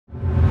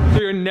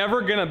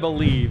never gonna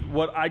believe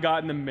what I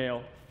got in the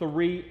mail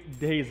 3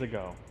 days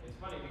ago. It's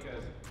funny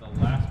because the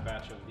last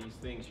batch of these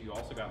things you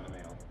also got in the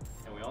mail,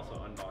 and we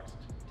also unboxed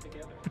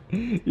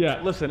together.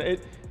 Yeah, listen,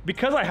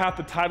 because I have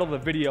to title the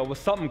video with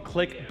something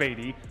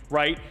clickbaity,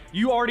 right?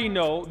 You already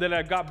know that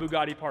I've got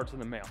Bugatti parts in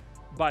the mail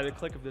by the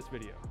click of this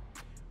video.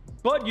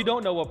 But you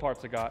don't know what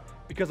parts I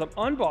got because I'm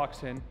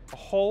unboxing a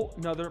whole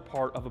nother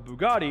part of a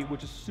Bugatti,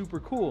 which is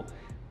super cool.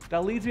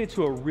 That leads me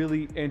to a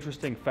really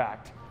interesting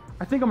fact.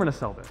 I think I'm gonna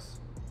sell this.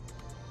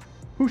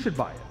 Who should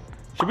buy it?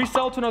 Should we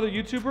sell it to another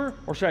YouTuber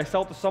or should I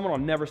sell it to someone I'll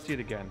never see it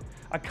again?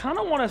 I kind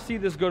of want to see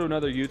this go to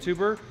another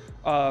YouTuber.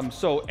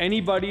 So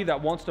anybody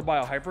that wants to buy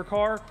a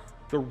hypercar,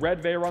 the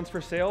red Veyron's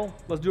for sale,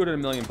 let's do it at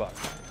 $1 million,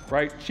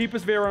 right?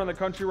 Cheapest Veyron in the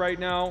country right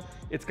now.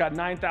 It's got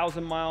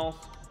 9,000 miles.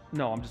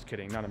 No, I'm just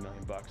kidding, not $1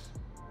 million.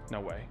 No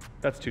way,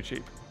 that's too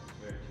cheap.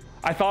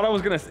 I thought I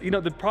was gonna,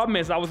 the problem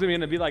is I was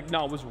gonna be like,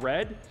 no, it was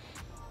red,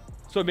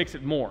 so it makes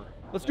it more.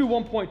 Let's do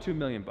 1.2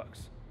 million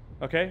bucks,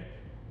 okay?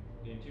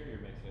 The interior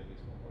makes it at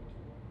least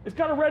 1.2. It's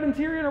got a red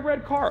interior and a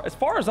red car. As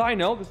far as I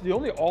know, this is the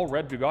only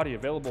all-red Bugatti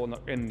available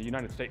in the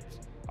United States.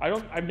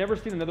 I've never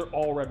seen another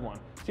all-red one.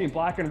 I've seen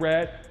black and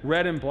red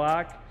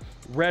black,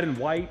 red and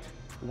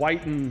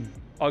white and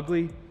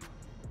ugly,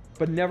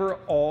 but never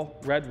all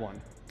red one.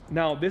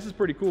 Now, this is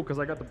pretty cool because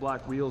I got the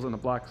black wheels and the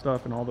black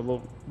stuff and all the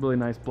little really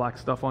nice black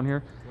stuff on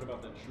here. What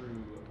about the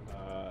true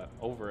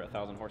over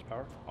 1,000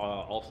 horsepower?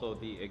 Also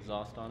the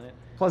exhaust on it.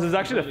 Plus, it's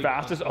actually the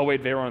fastest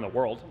 08 Veyron in the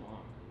world.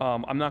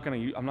 I'm not gonna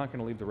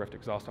leave the Rift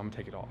exhaust. I'm gonna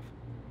take it off.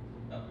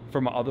 Oh. For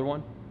my other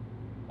one.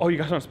 Oh, you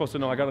guys aren't supposed to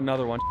know. I got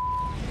another one.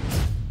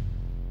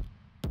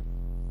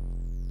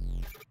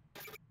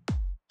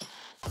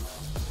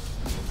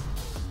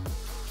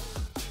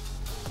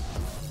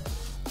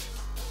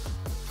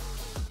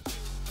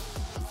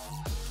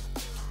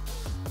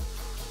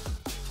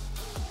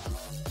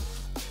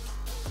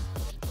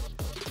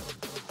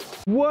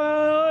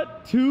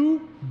 What?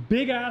 2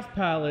 big ass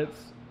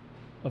pallets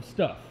of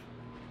stuff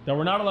that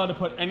we're not allowed to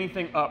put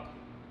anything up.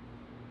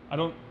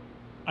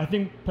 I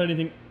think put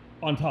anything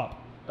on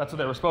top. That's what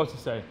they were supposed to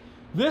say.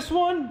 This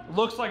one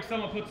looks like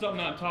someone put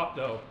something on top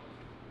though.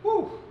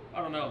 Whew,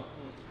 I don't know.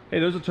 Hey,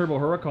 there's a Turbo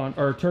Huracan,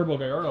 or Turbo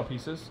Gallardo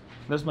pieces.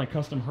 There's my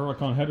custom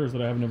Huracan headers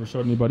that I have never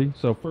showed anybody.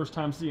 So first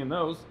time seeing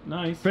those,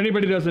 nice. If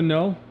anybody doesn't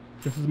know,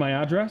 this is my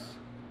address.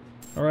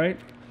 All right,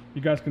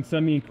 you guys can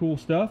send me cool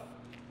stuff.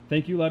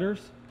 Thank you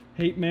letters,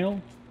 hate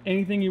mail,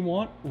 anything you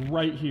want,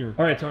 right here.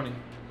 All right, Tony.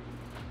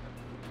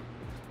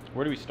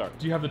 Where do we start?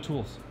 Do you have the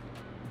tools?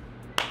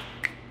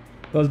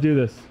 Let's do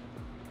this.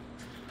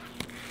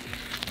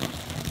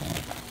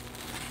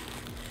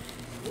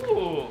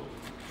 Ooh,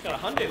 it's got a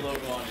Hyundai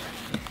logo on it.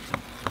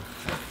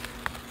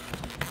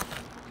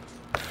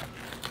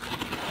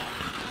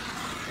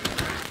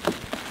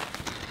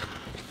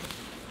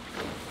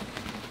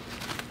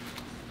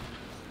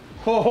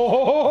 Ho, ho,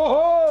 ho, ho,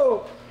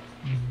 ho.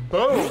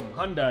 Boom!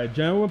 Hyundai,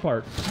 general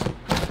parts.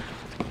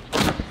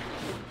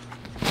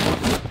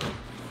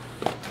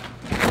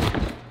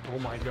 Oh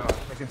my gosh,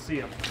 I can see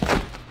him.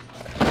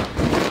 I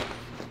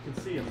can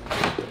see him.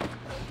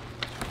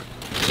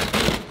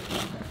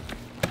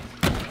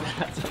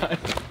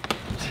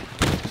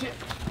 Shit.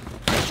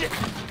 Shit.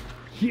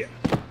 Yeah.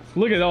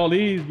 Look at all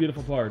these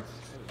beautiful parts.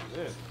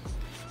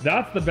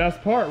 That's the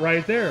best part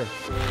right there.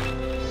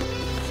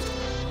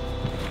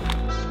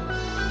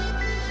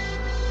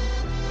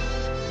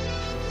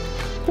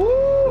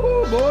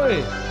 Woo,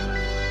 boy.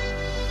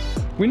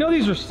 We know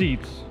these are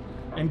seats,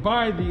 and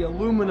by the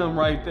aluminum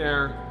right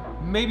there,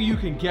 maybe you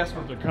can guess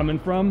where they're coming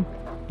from.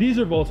 These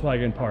are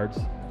Volkswagen parts.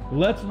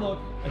 Let's look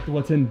at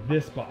what's in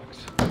this box.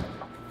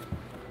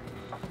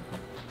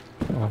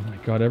 Oh my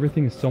God,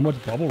 everything is so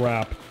much bubble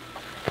wrap.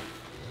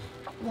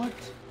 What?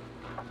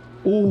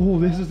 Oh,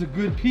 this is a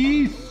good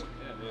piece.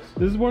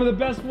 This is one of the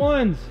best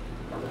ones.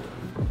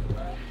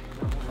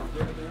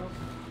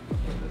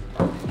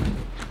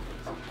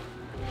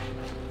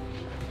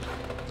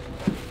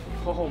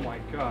 Oh my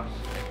gosh,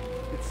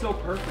 it's so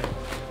perfect.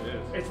 It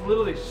is. It's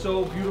literally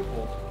so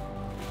beautiful.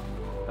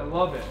 I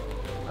love it.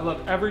 I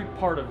love every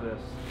part of this.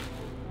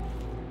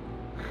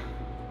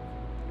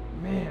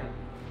 Man,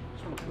 I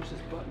just want to push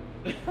this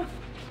button.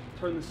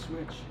 Turn the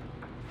switch.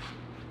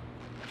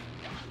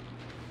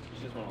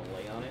 You just want to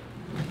lay on it?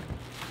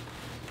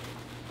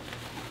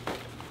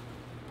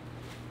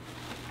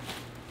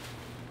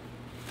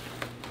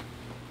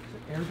 Is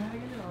an airbag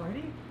in it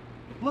already?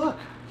 Look,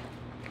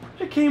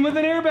 it came with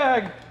an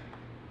airbag.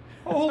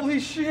 Holy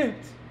shit.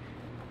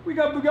 We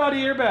got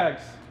Bugatti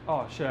airbags.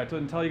 Oh shit, I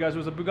didn't tell you guys it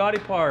was a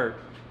Bugatti part.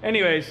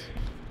 Anyways,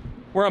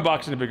 we're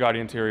unboxing the Bugatti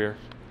interior.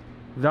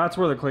 That's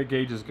where the plate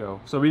gauges go.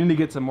 So we need to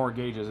get some more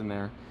gauges in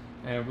there.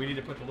 And we need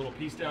to put the little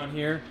piece down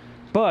here.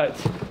 But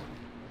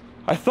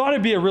I thought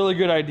it'd be a really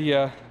good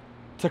idea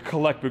to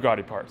collect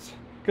Bugatti parts.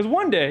 Because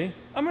one day,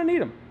 I'm gonna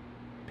need them.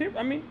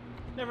 I mean,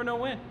 Never know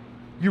when.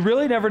 you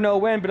really never know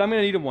when, but I'm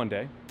gonna need them one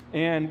day.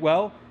 And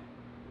well,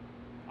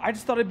 I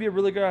just thought it'd be a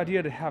really good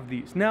idea to have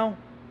these. Now,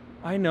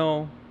 I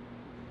know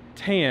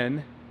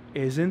tan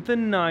isn't the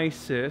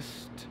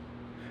nicest,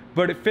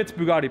 but it fits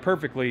Bugatti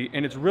perfectly,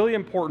 and it's really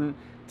important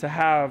to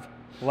have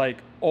like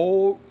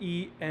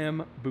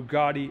OEM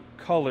Bugatti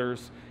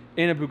colors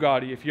in a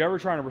Bugatti. If you're ever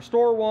trying to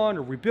restore one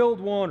or rebuild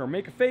one or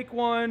make a fake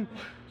one,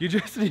 you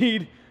just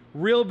need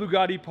real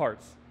Bugatti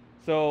parts.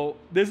 So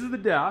this is the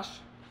dash,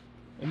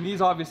 and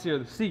these obviously are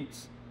the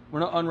seats. We're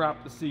gonna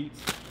unwrap the seats.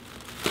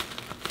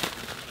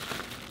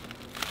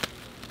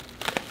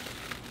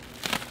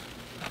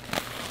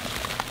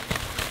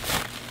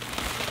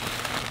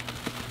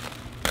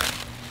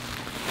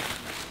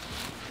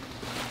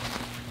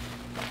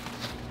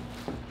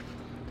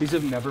 These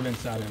have never been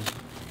sat in.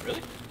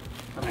 Really?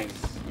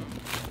 Nice.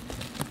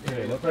 Do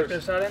they look like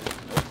they're sat in?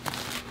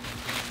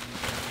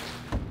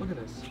 Look at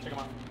this. Check them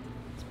out.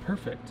 It's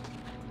perfect.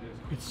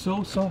 It's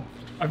so soft.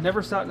 I've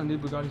never sat in a new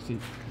Bugatti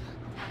seat.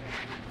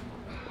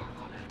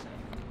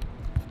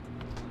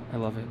 I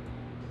love it.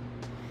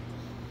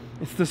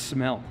 It's the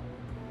smell.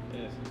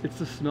 It is. It's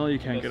the smell you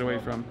can't get away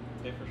from.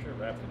 They for sure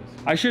wrapped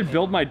this. I should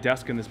build my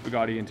desk in this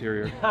Bugatti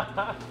interior.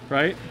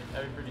 Right?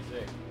 That'd be pretty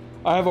sick.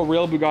 I have a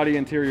real Bugatti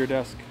interior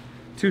desk.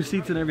 2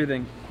 seats and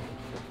everything.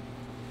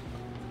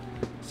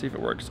 See if it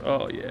works.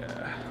 Oh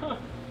yeah.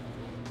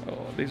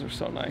 Oh, these are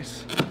so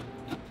nice.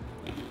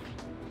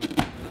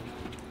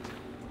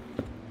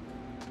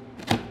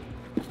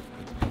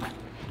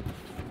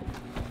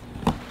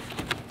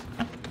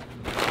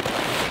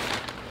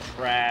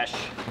 Trash.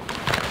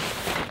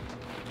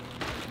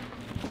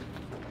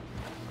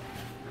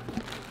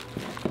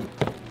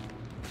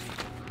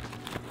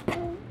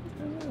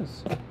 What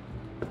is this?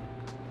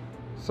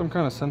 Some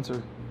kind of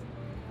sensor.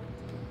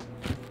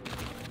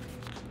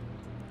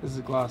 This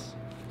is glass.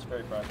 It's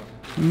very fragile.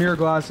 Mirror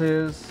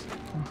glasses.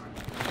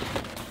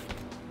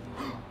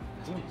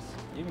 It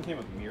even came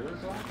with mirror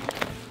glass?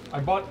 I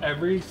bought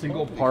every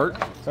single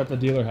part that the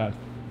dealer had.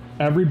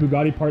 Every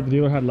Bugatti part the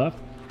dealer had left.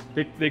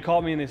 They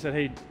called me and they said,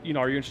 hey, you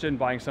know, are you interested in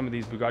buying some of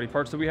these Bugatti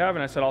parts that we have?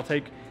 And I said, I'll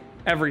take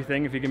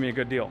everything if you give me a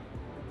good deal.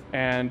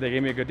 And they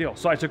gave me a good deal.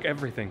 So I took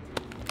everything.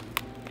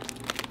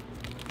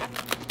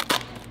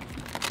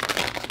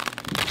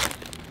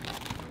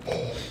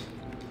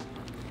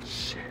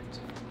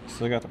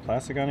 Still got the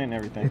plastic on it and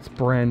everything. It's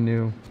brand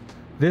new.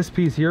 This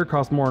piece here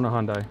costs more than a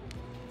Hyundai.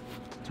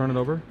 Turn it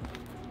over.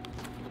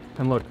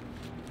 And look,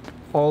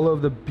 all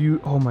of the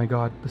oh my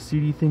God, the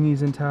CD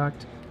thingy's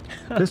intact.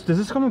 Does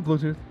this come with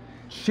Bluetooth?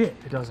 Shit,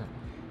 it doesn't.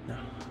 No.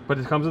 But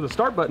it comes with a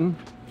start button.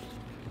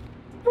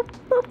 Boop,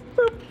 boop,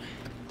 boop.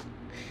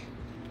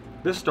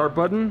 This start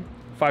button,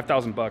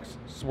 5,000 bucks.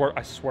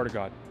 I swear to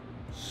God.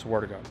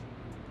 Swear to God.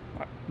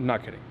 I'm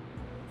not kidding.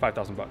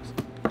 5,000 bucks.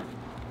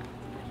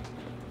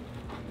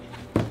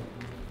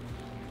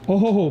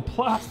 Oh,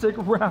 plastic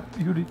wrap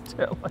beauty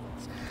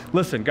taillights.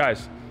 Listen,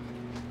 guys,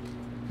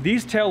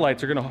 these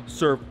taillights are gonna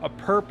serve a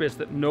purpose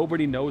that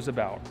nobody knows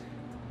about.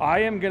 I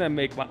am gonna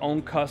make my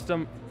own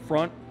custom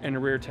front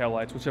and rear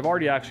taillights, which I've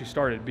already actually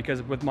started,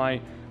 because with my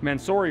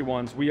Mansory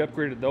ones, we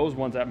upgraded those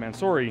ones at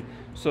Mansory.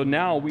 So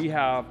now we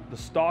have the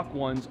stock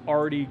ones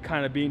already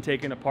kind of being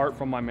taken apart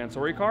from my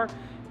Mansory car.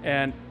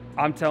 And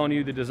I'm telling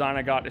you, the design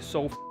I got is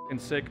so f***ing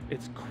sick,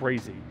 it's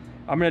crazy.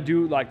 I'm gonna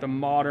do like the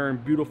modern,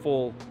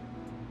 beautiful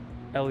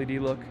LED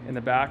look in the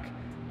back.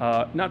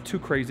 Not too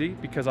crazy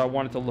because I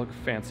want it to look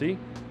fancy,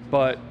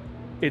 but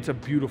it's a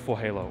beautiful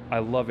halo. I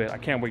love it. I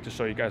can't wait to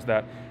show you guys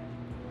that.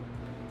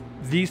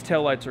 These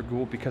taillights are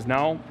cool because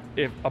now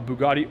if a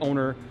Bugatti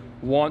owner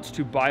wants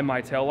to buy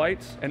my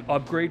taillights and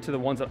upgrade to the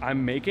ones that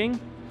I'm making,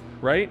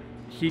 right?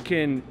 He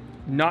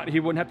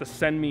wouldn't have to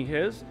send me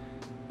his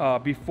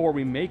before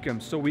we make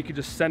them. So we could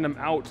just send them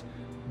out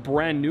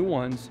brand new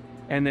ones,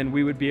 and then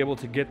we would be able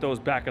to get those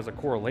back as a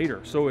core later.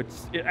 So it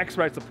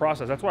expedites the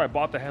process. That's why I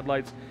bought the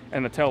headlights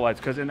and the taillights,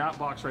 because in that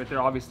box right there,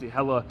 obviously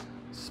hella,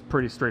 it's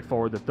pretty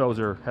straightforward that those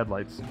are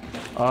headlights.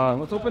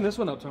 Let's open this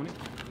one up, Tony.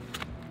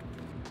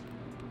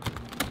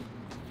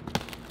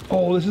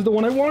 Oh, this is the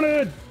one I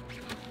wanted.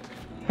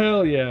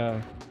 Hell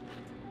yeah.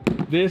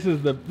 This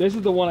is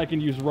the one I can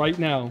use right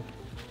now.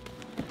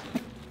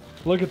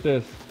 Look at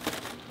this.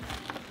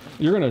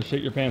 You're gonna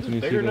shit your pants when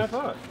you see this. Bigger than I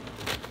thought.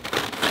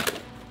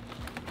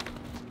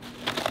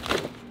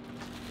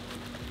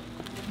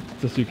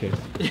 It's a suitcase.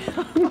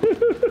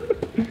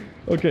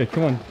 Okay,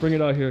 come on, bring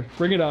it out here.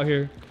 Bring it out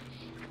here.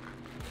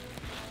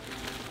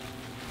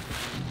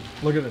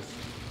 Look at this.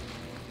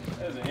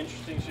 That is an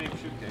interesting shaped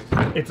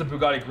suitcase. It's a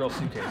Bugatti grill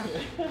suitcase.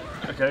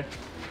 Okay.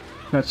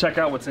 Now check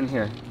out what's in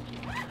here.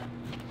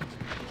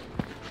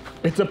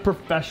 It's a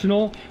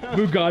professional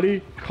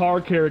Bugatti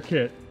car care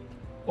kit.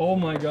 Oh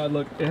my God,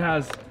 look, it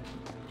has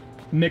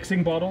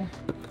mixing bottle.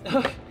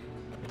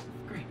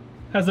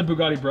 Has a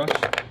Bugatti brush.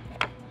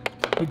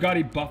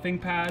 Bugatti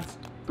buffing pads,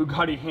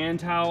 Bugatti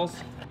hand towels,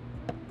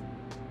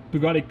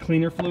 Bugatti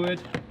cleaner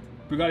fluid,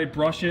 Bugatti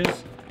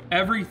brushes,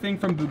 everything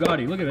from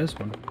Bugatti. Look at this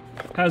one.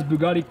 Has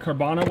Bugatti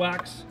Carbona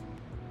wax,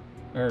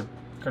 or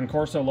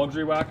Concorso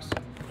luxury wax.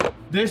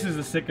 This is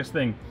the sickest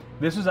thing.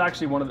 This is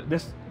actually one of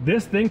the,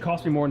 this thing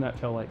cost me more than that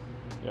taillight.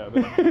 Yeah,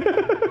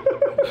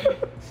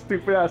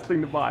 Stupid ass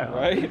thing to buy, huh?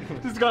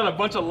 Right? Just got a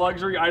bunch of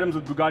luxury items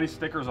with Bugatti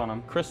stickers on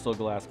them. Crystal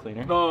glass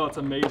cleaner. Oh, it's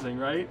amazing,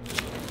 right?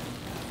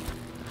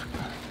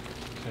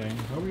 Okay,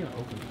 how are we gonna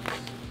open this?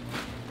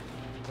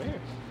 Where?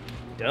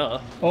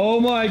 Duh. Oh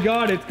my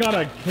God, it's got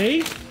a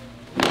case?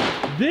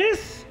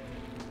 This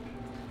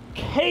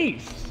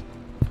case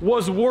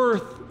was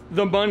worth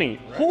the money.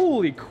 Right.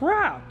 Holy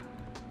crap.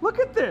 Look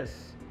at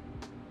this.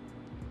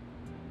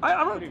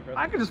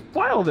 I could just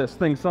file this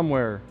thing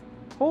somewhere.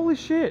 Holy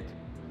shit.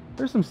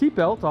 There's some seat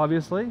belts,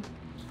 obviously.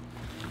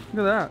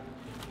 Look at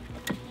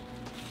that.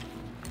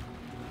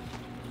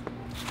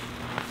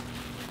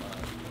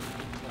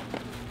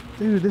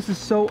 Dude, this is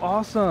so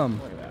awesome.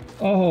 Look at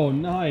that. Oh,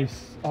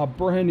 nice. A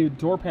brand new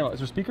door panel. Is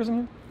there speakers in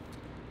here?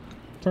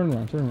 Turn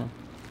around, turn around.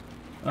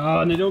 Oh,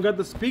 and they don't got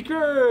the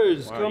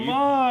speakers. Wow, Come you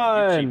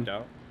on. cheaped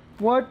out.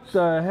 What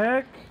the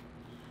heck?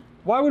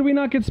 Why would we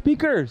not get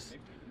speakers?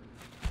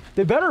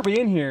 They better be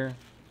in here.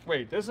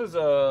 Wait, this is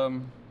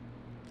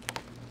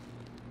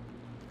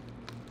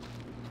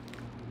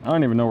I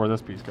don't even know where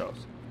this piece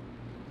goes.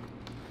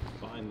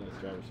 Behind the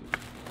driver's seat.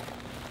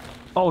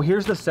 Oh,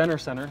 here's the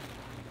center.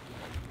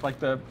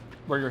 Like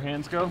where your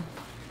hands go.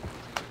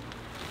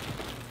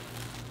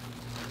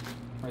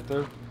 Right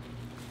there.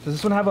 Does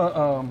this one have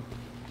a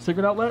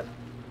cigarette outlet?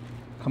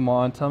 Come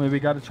on, tell me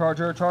we got a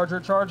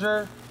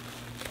charger.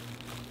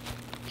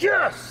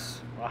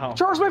 Yes! Wow.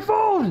 Charge my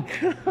phone!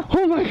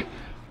 Oh my,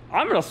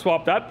 I'm gonna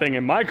swap that thing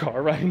in my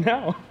car right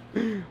now.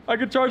 I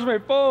could charge my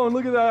phone,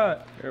 look at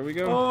that. There we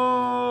go.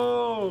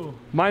 Oh!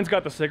 Mine's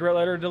got the cigarette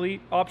lighter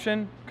delete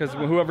option, because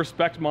whoever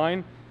spec'd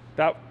mine,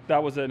 that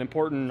was an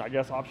important, I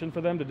guess, option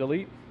for them to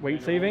delete.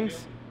 Weight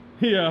savings.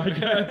 Yeah, I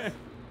guess.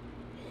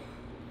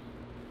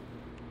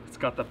 It's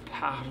got the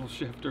paddle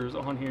shifters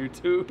on here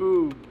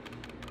too.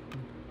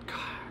 God,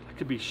 I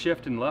could be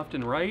shifting left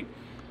and right.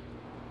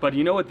 But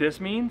you know what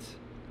this means?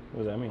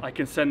 What does that mean? I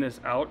can send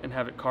this out and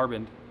have it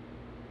carboned.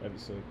 That'd be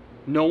sick.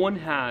 No one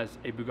has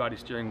a Bugatti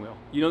steering wheel.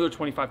 You know they're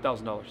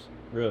 $25,000.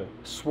 Really?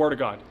 Swear to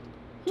God,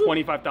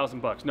 25,000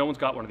 bucks. No one's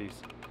got one of these,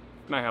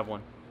 and I have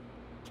one.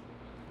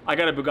 I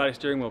got a Bugatti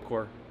steering wheel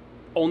core.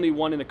 Only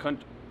one in the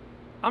country.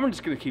 I'm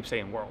just gonna keep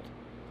saying world,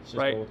 Let's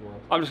just right? go with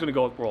world. I'm just gonna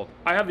go with world.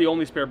 I have the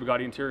only spare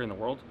Bugatti interior in the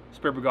world,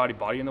 spare Bugatti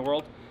body in the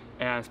world,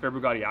 and spare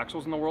Bugatti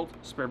axles in the world,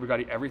 spare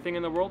Bugatti everything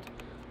in the world.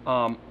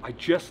 I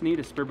just need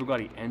a spare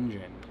Bugatti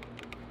engine.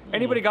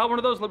 Anybody got one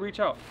of those? Let me reach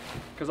out,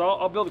 because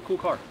I'll build a cool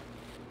car.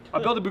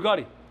 I'll build a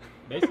Bugatti.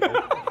 Basically.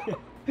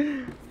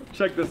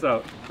 Check this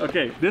out.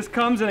 Okay, this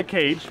comes in a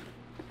cage.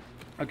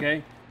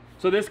 Okay,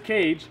 so this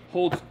cage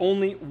holds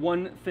only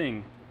one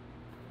thing,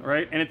 all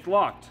right, and it's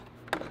locked.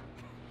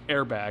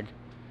 Airbag.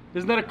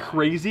 Isn't that a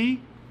crazy?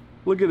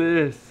 Look at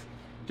this.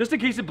 Just in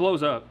case it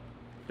blows up.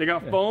 They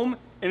got foam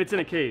and it's in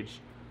a cage.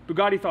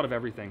 Bugatti thought of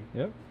everything.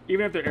 Yep.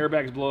 Even if their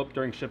airbags blow up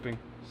during shipping.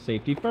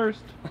 Safety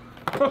first.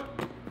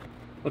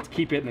 Let's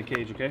keep it in the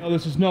cage, okay? Oh,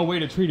 there's just no way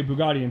to treat a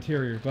Bugatti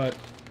interior, but,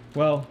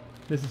 well,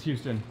 this is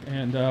Houston,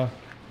 and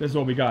this is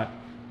what we got.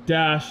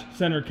 Dash,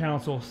 center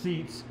console,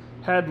 seats,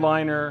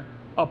 Headliner,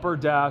 upper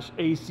dash,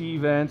 AC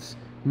vents,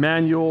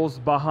 manuals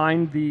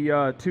behind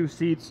the two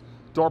seats,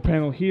 door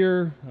panel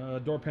here,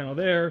 door panel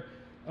there,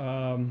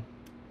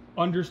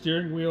 under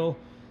steering wheel,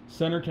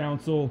 center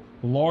console,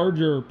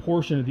 larger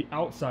portion of the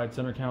outside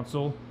center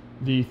console,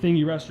 the thing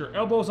you rest your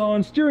elbows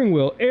on, steering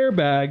wheel,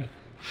 airbag,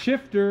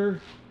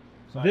 shifter,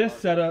 this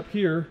setup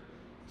here,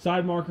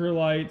 side marker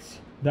lights,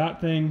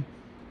 that thing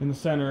in the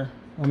center.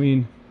 I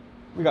mean,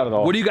 we got it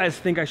all. What do you guys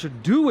think I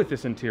should do with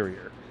this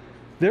interior?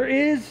 There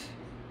is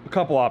a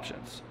couple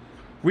options.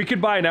 We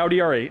could buy an Audi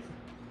R8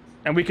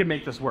 and we could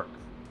make this work.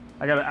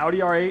 I got an Audi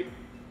R8,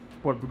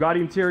 put a Bugatti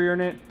interior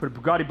in it, put a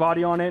Bugatti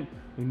body on it,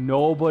 and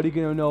nobody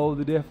gonna know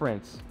the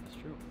difference.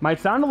 That's true.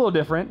 Might sound a little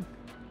different,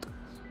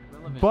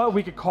 but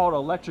we could call it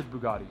electric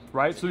Bugatti,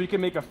 right? So we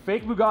can make a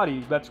fake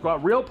Bugatti that's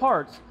got real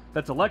parts,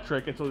 that's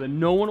electric, and so that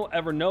no one will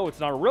ever know it's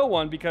not a real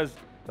one because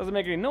it doesn't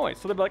make any noise.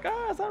 So they'll be like,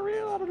 it's not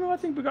real, I don't know, I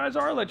think Bugattis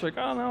are electric.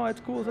 I don't know,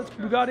 it's cool, that's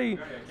Bugatti.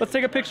 Let's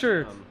take a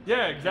picture.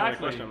 Yeah,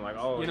 exactly. Question, I'm like,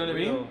 oh, you know what I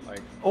real? mean?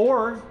 Like,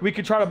 Or we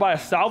could try to buy a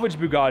salvage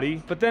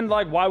Bugatti, but then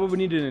like, why would we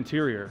need an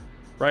interior,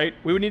 right?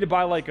 We would need to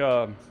buy like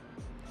a,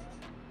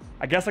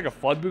 I guess like a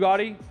flood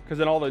Bugatti, because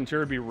then all the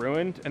interior would be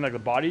ruined, and like the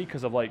body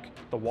because of like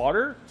the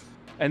water.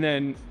 And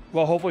then,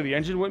 well, hopefully the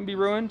engine wouldn't be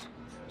ruined.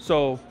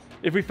 So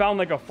if we found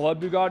like a flood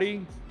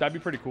Bugatti, that'd be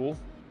pretty cool.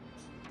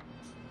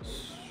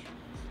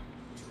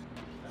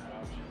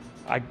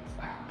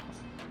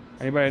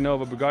 Anybody know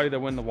of a Bugatti that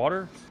went in the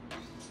water?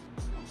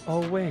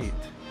 Oh wait,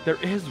 there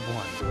is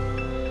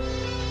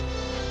one.